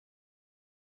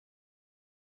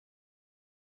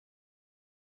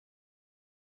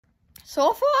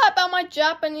so far about my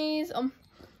Japan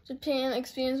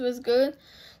experience was good.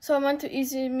 So I went to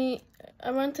Izumi.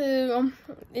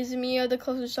 Izumi, the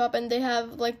closest shop, and they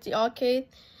have like the arcade.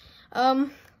 I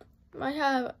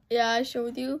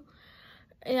showed you.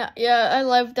 Yeah, I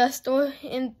love that store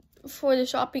and for the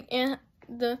shopping and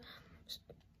the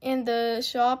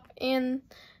shop and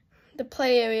the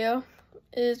play area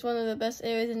is one of the best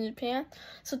areas in Japan.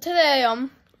 So today,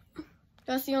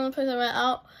 that's the only place I went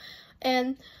out.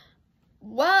 And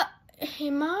what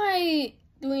am I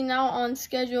doing now on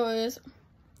schedule is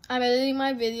I'm editing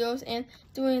my videos and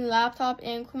doing laptop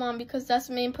and Kumon because that's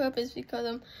the main purpose.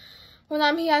 Because when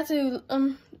I'm here to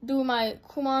do my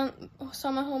Kumon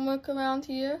summer homework around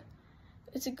here,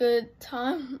 it's a good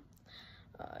time.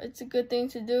 It's a good thing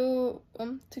to do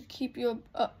to keep your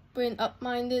brain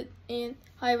up-minded and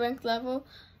high rank level.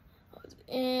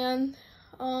 And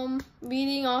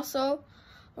reading also.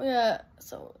 Yeah,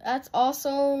 so that's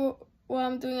also what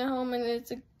I'm doing at home, and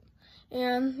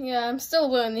I'm still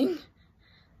learning.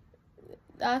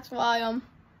 That's why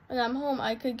when I'm home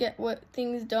I could get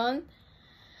things done.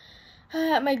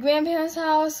 At my grandparents'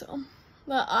 house,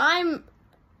 but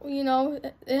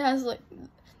it has like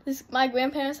this. My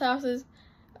grandparents' house is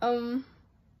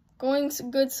going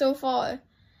good so far,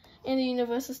 and the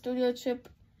Universal Studio trip,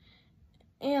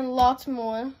 and lots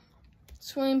more.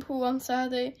 Swimming pool on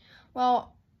Saturday.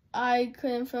 Well, I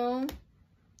couldn't film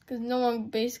because no one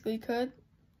basically could.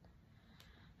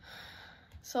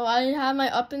 So I had my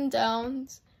up and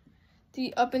downs.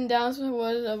 The up and downs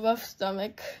was a rough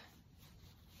stomach.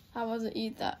 I wasn't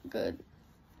eat that good.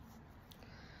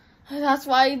 That's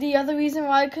why the other reason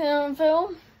why I couldn't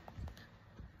film.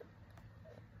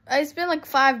 It's been like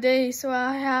 5 days, so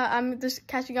I'm just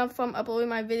catching up from uploading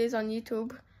my videos on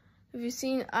YouTube. If you've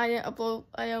seen, I upload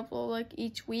like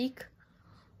each week.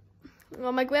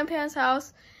 Well, my grandparents'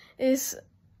 house is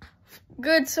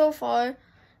good so far,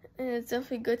 and it's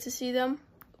definitely good to see them.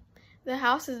 The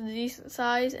house is a decent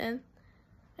size, and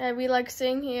we like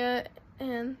staying here,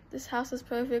 and this house is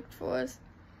perfect for us.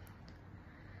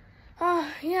 Oh,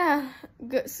 yeah,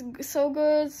 good, so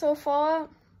good so far.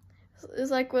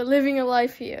 It's like we're living a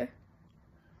life here.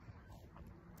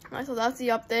 Alright, so that's the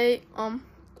update. You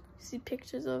see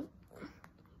pictures of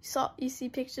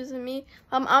me.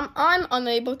 I'm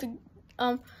unable to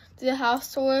do the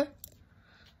house tour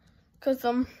because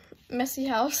messy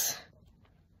house.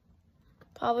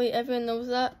 Probably everyone knows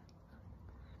that.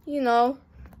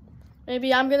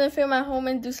 Maybe I'm gonna film at home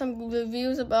and do some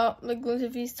reviews about the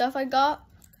gluten free stuff I got.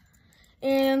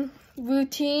 And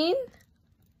routine.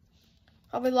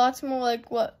 Probably lots more like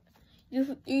what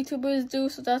YouTubers do,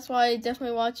 so that's why I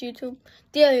definitely watch YouTube.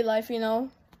 Daily life,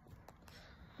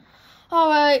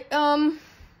 Alright,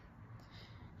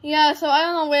 yeah, so I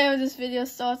don't know where this video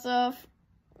starts off.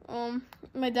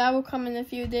 My dad will come in a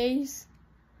few days.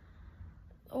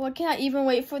 Oh, I can't even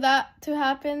wait for that to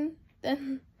happen.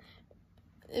 Then,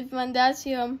 if my dad's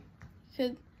here,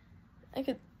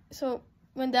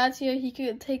 when dad's here, he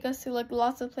could take us to like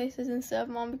lots of places instead of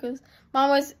mom, because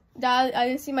I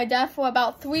didn't see my dad for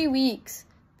about 3 weeks.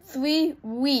 3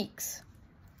 weeks.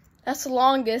 That's the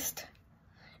longest.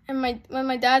 And when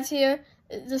my dad's here,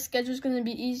 the schedule's gonna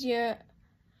be easier.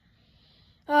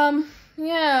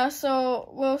 Yeah, so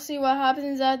we'll see what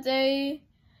happens that day.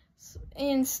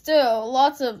 And still,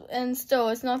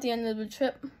 it's not the end of the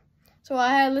trip. So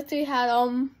I literally had,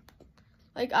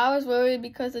 I was worried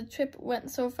because the trip went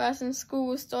so fast and school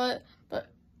will start, but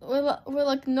we're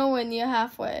like nowhere near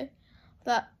halfway.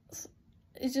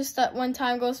 It's just that when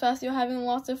time goes fast, you're having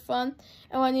lots of fun.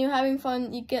 And when you're having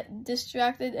fun, you get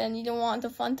distracted and you don't want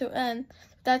the fun to end.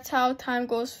 That's how time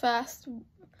goes fast.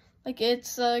 Like,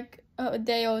 it's like a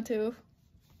day or two.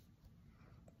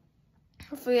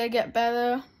 Hopefully I get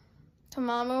better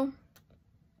tomorrow.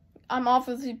 I'm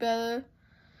obviously better.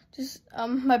 Just,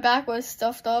 my back was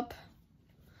stuffed up.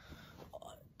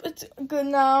 It's good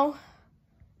now.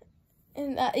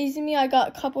 And at Izumi, I got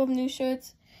a couple of new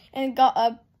shirts. And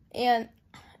a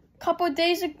couple of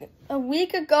days, a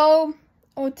week ago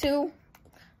or two,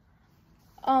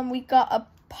 we got a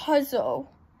puzzle.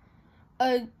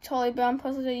 A Charlie Brown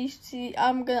puzzle that you should see.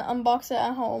 I'm gonna unbox it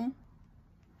at home.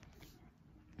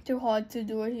 Too hard to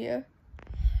do it here.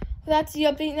 That's the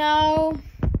update now.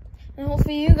 And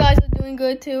hopefully you guys are doing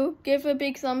good too. Give it a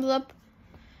big thumbs up.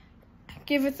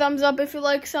 Give a thumbs up if you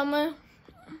like summer.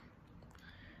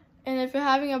 And if you're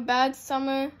having a bad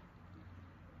summer,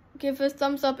 give a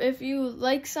thumbs up if you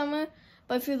like summer.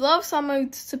 But if you love summer,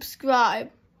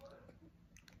 subscribe.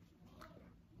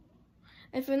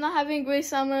 If you're not having a great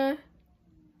summer,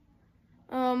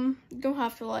 you don't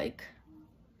have to like.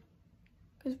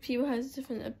 Because people have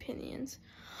different opinions.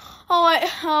 Alright,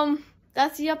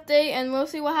 that's the update, and we'll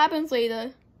see what happens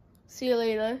later. See you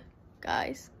later,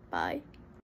 guys. Bye.